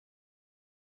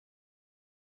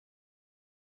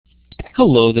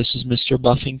Hello, this is Mr.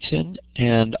 Buffington,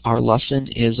 and our lesson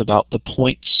is about the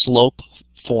point-slope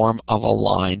form of a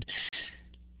line.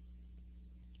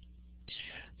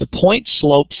 The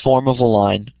point-slope form of a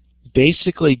line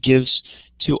basically gives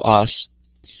to us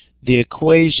the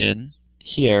equation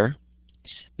here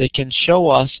that can show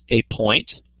us a point,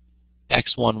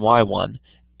 x1, y1,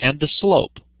 and the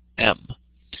slope, m.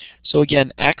 So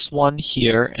again, x1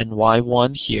 here and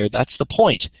y1 here, that's the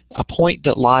point, a point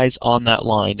that lies on that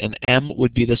line, and m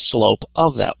would be the slope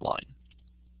of that line.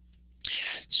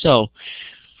 So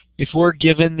if we're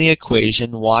given the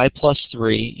equation y plus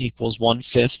 3 equals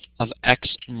 1/5 of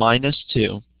x minus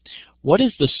 2, what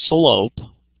is the slope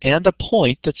and a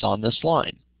point that's on this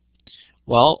line?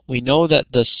 Well, we know that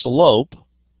the slope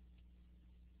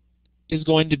is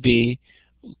going to be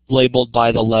labeled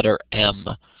by the letter m.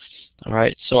 All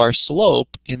right, so our slope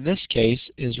in this case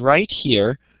is right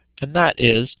here, and that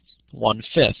is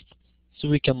 1/5. So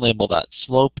we can label that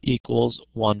slope equals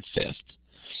 1/5.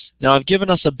 Now I've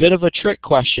given us a bit of a trick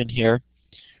question here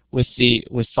with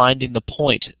finding the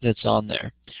point that's on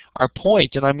there. Our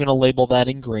point, and I'm going to label that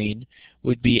in green,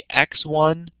 would be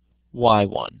x1,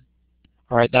 y1.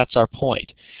 All right, that's our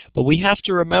point. But we have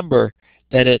to remember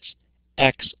that it's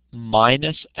x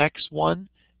minus x1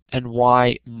 and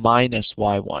y minus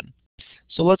y1.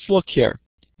 So let's look here.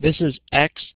 This is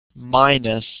x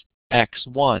minus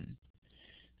x1.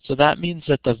 So that means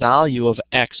that the value of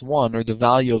x1, or the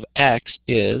value of x,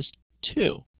 is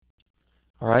 2.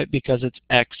 All right, because it's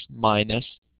x minus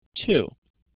 2.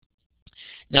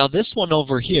 Now this one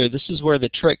over here, this is where the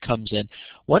trick comes in.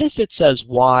 What if it says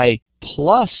y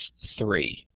plus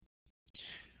 3?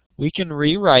 We can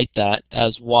rewrite that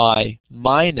as y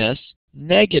minus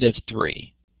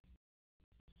 -3.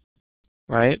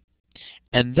 Right?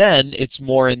 And then it's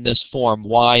more in this form,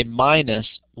 y minus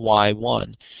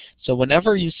y1. So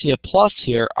whenever you see a plus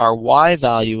here, our y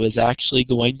value is actually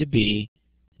going to be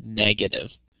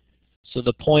negative. So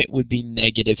the point would be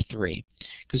 -3.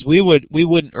 Because we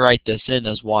wouldn't write this in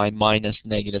as y minus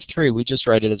 -3. We just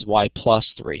write it as y plus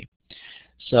 3.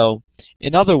 So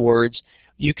in other words,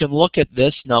 you can look at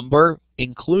this number,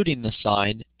 including the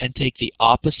sign, and take the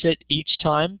opposite each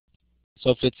time.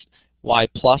 So if it's y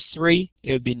plus 3,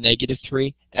 it would be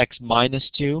 -3. X minus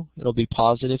 2, it'll be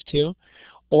 +2.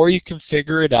 Or you can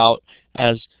figure it out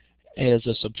as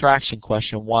a subtraction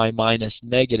question, y minus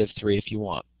 -3 if you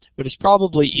want. But it's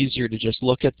probably easier to just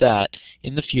look at that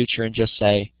in the future and just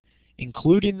say,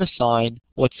 including the sign,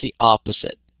 what's the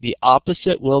opposite? The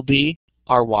opposite will be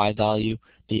our y value.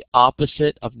 The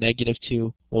opposite of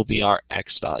 -2 will be our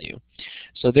x value.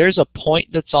 So there's a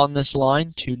point that's on this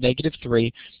line, 2,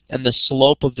 -3, and the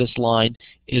slope of this line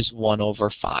is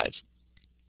 1/5.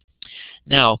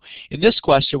 Now, in this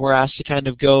question, we're asked to kind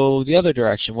of go the other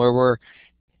direction, where we're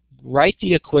write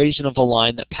the equation of a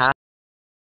line that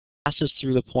passes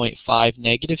through the point 5,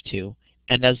 -2,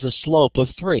 and has the slope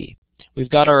of 3. We've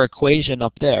got our equation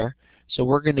up there, so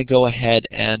we're going to go ahead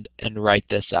and write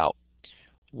this out.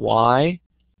 Y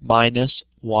minus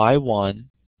y1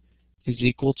 is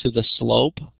equal to the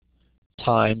slope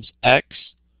times x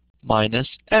minus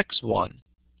x1.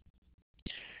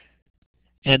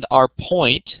 And our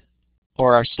point,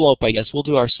 or our slope, I guess, we'll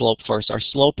do our slope first. Our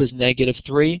slope is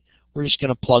 -3. We're just going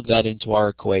to plug that into our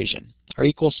equation. Our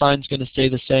equal sign is going to stay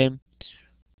the same.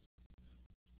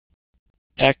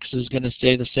 X is going to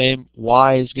stay the same.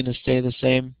 Y is going to stay the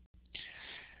same.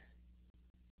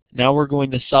 Now we're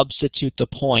going to substitute the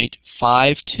point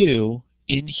 5, 2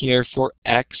 in here for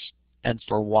x and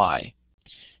for y.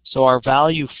 So our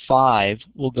value 5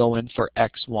 will go in for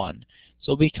x1.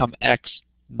 So it'll become x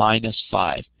minus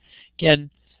 5.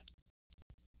 Again,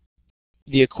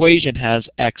 the equation has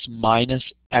x minus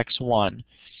x1.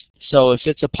 So if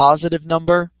it's a positive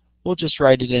number, we'll just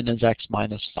write it in as x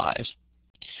minus 5.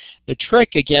 The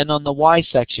trick, again, on the y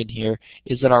section here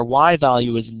is that our y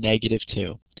value is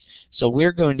 -2. So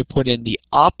we're going to put in the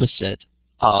opposite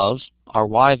of our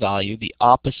y value, the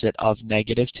opposite of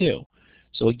 -2.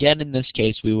 So again, in this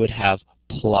case, we would have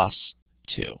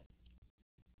 +2.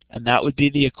 And that would be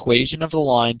the equation of the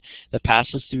line that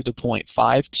passes through the point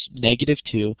 5,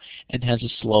 -2, and has a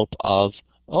slope of,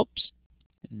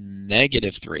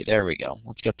 -3. There we go.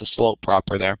 Let's get the slope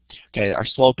proper there. Okay, our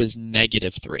slope is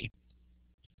 -3.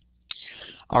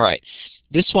 All right.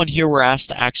 This one here, we're asked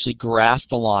to actually graph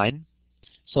the line.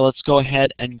 So let's go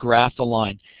ahead and graph the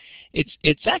line.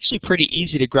 It's actually pretty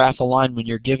easy to graph a line when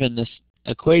you're given this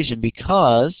equation,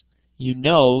 because you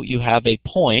know you have a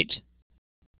point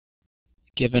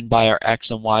given by our x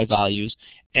and y values,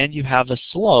 and you have a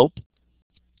slope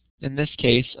in this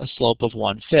case, a slope of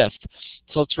 1/5.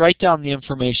 So let's write down the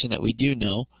information that we do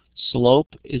know.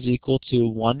 slope is equal to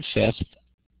 1/5.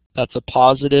 That's a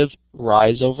positive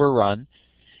rise over run.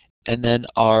 And then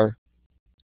our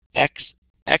x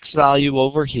value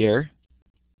over here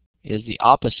is the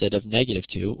opposite of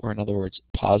 -2, or in other words,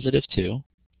 +2.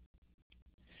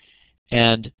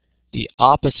 And the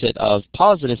opposite of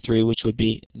 +3, which would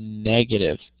be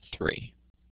 -3.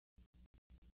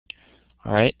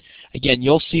 All right. Again,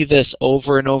 you'll see this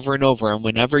over and over and over. And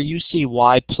whenever you see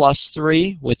y plus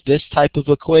 3 with this type of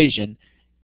equation,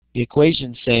 the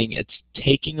equation saying it's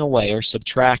taking away or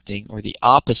subtracting, or the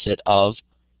opposite of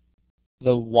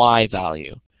the y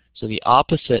value. So the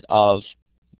opposite of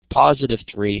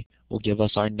 +3 will give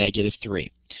us our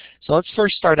 -3. So let's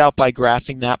first start out by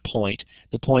graphing that point.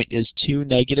 The point is 2,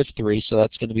 -3, so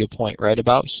that's going to be a point right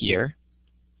about here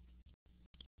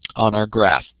on our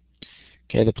graph.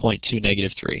 Okay, the point 2,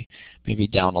 -3. Maybe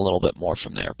down a little bit more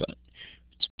from there, but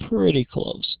it's pretty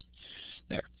close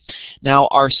there. Now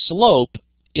our slope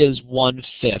is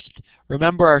 1/5.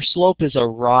 Remember, our slope is a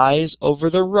rise over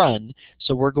the run,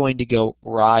 so we're going to go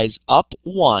rise up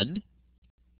 1.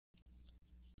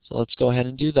 So let's go ahead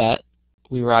and do that.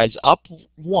 We rise up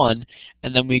 1,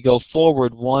 and then we go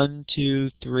forward 1,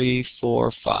 2, 3,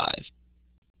 4, 5.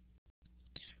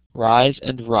 Rise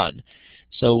and run.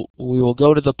 So we will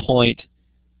go to the point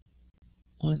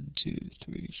 1, 2,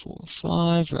 3, 4,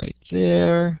 5 right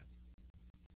there.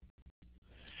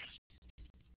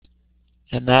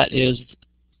 And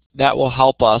that will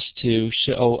help us to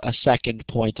show a second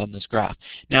point on this graph.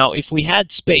 Now, if we had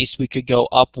space, we could go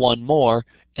up 1 more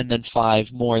and then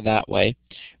 5 more that way.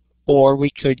 Or we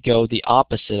could go the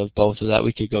opposite of both of that.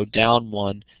 We could go down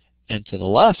 1 and to the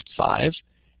left 5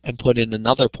 and put in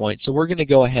another point. So we're going to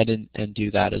go ahead and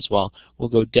do that as well. We'll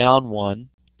go down 1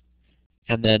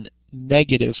 and then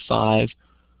 -5,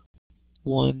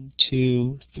 1,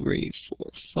 2, 3,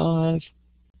 4, 5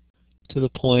 to the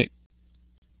point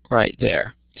right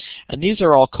there. And these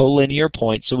are all collinear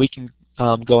points, so we can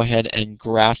go ahead and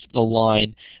graph the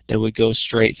line that would go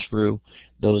straight through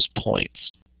those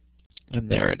points. And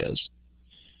there it is.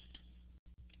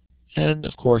 And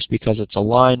of course, because it's a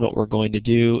line, what we're going to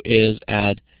do is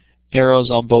add arrows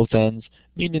on both ends,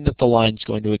 meaning that the line is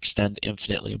going to extend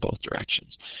infinitely in both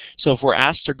directions. So if we're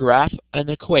asked to graph an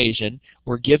equation,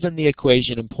 we're given the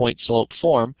equation in point-slope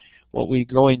form, what we're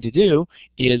going to do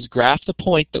is graph the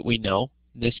point that we know,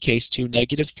 in this case 2,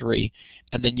 -3,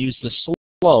 and then use the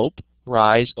slope,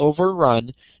 rise over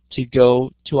run, to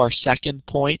go to our second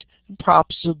point and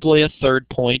possibly a third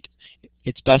point.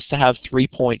 It's best to have 3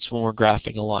 points when we're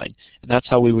graphing a line. And that's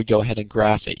how we would go ahead and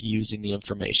graph it using the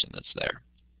information that's there.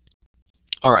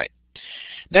 All right.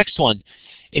 Next one.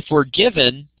 If we're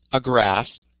given a graph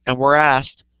and we're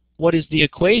asked, what is the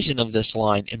equation of this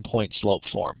line in point-slope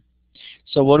form?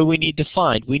 So what do we need to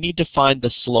find? We need to find the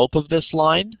slope of this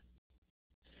line,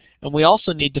 and we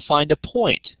also need to find a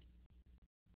point,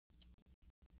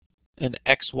 an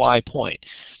xy point.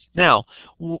 Now,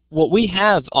 what we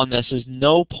have on this is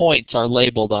no points are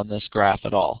labeled on this graph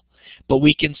at all. But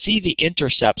we can see the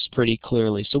intercepts pretty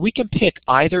clearly. So we can pick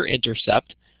either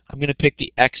intercept. I'm going to pick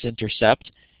the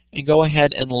x-intercept and go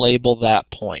ahead and label that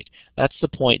point. That's the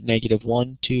point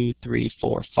 -1, 2, 3,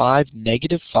 4, 5,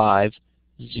 -5,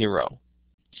 0.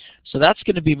 So that's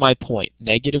going to be my point,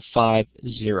 -5,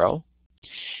 0.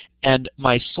 And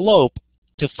my slope,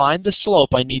 to find the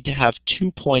slope, I need to have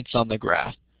 2 points on the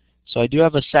graph. So I do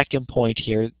have a second point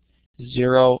here,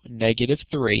 0,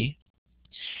 -3.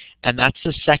 And that's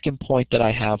the second point that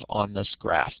I have on this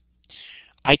graph.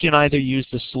 I can either use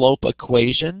the slope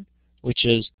equation, which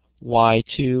is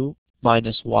y2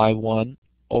 minus y1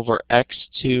 over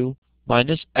x2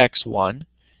 minus x1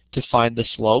 to find the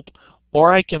slope,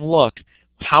 or I can look,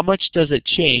 how much does it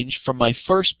change from my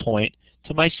first point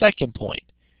to my second point?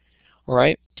 All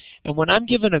right? And when I'm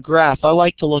given a graph, I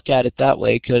like to look at it that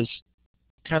way because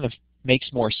it kind of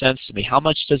makes more sense to me. How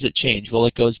much does it change? Well,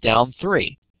 it goes down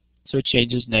 3. So it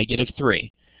changes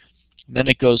 -3. And then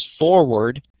it goes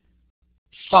forward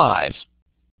 5.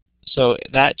 So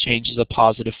that changes a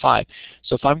 +5.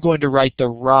 So if I'm going to write the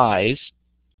rise,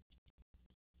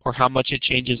 or how much it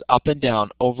changes up and down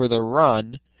over the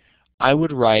run, I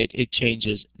would write it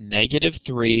changes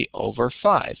 -3 over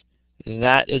 5.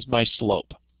 That is my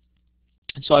slope.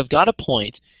 And so I've got a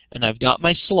point, and I've got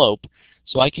my slope,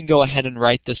 so I can go ahead and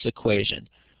write this equation.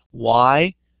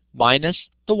 Y minus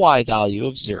the y value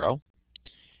of 0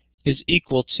 is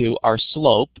equal to our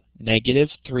slope,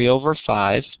 -3 over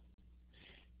 5,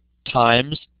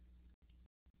 times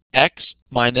x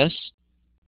minus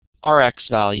our x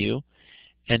value,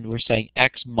 and we're saying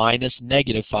x minus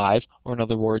 -5, or in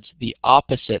other words, the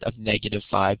opposite of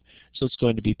 -5, so it's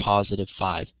going to be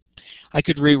 +5. I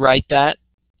could rewrite that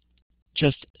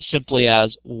just simply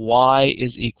as y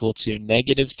is equal to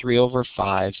negative 3 over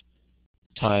 5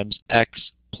 times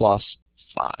x plus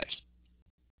 5.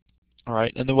 All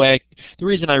right, and the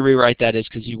reason I rewrite that is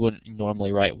because you wouldn't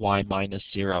normally write y minus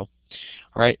 0.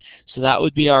 All right, so that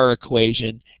would be our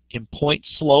equation in point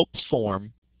slope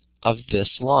form of this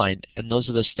line, and those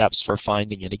are the steps for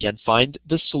finding it. Again, find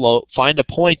the slope, find a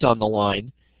point on the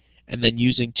line, and then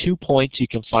using 2 points you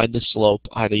can find the slope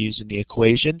either using the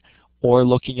equation or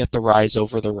looking at the rise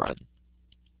over the run.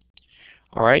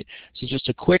 All right, so just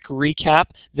a quick recap.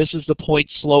 This is the point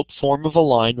slope form of a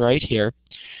line right here.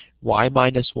 Y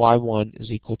minus y1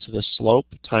 is equal to the slope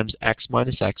times x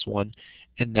minus x1,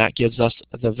 and that gives us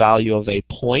the value of a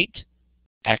point,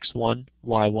 x1,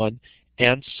 y1,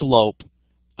 and slope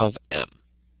of m.